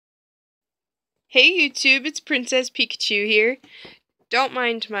Hey YouTube, it's Princess Pikachu here. Don't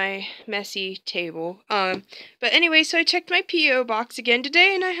mind my messy table. But anyway, so I checked my P.O. box again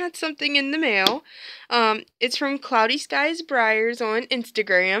today and I had something in the mail. It's from Cloudy Skies Briars on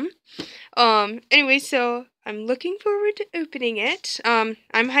Instagram. Anyway, so I'm looking forward to opening it. I'm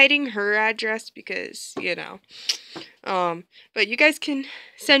hiding her address because, but you guys can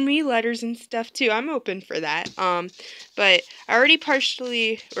send me letters and stuff too. I'm open for that. But I already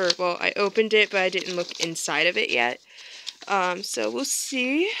I opened it, but I didn't look inside of it yet. So we'll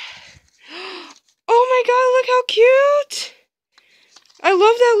see. Oh my god, look how cute! I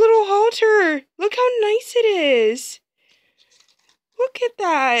love that little halter. Look how nice it is. Look at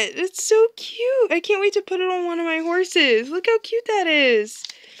that. It's so cute. I can't wait to put it on one of my horses. Look how cute that is.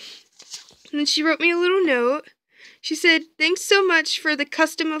 And then she wrote me a little note. She said, "Thanks so much for the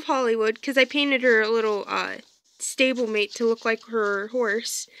custom of Hollywood," because I painted her a little stablemate to look like her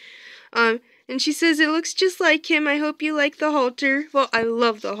horse. And she says, "It looks just like him. I hope you like the halter." Well, I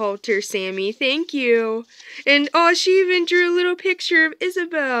love the halter, Sammy. Thank you. And, oh, she even drew a little picture of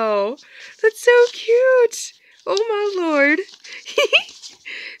Isabel. That's so cute. Oh, my Lord.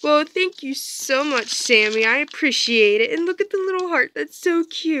 Well, thank you so much, Sammy. I appreciate it. And look at the little heart. That's so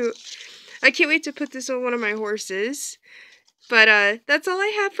cute. I can't wait to put this on one of my horses. But, that's all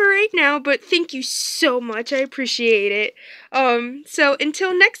I have for right now. But thank you so much. I appreciate it. So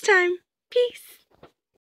until next time, peace.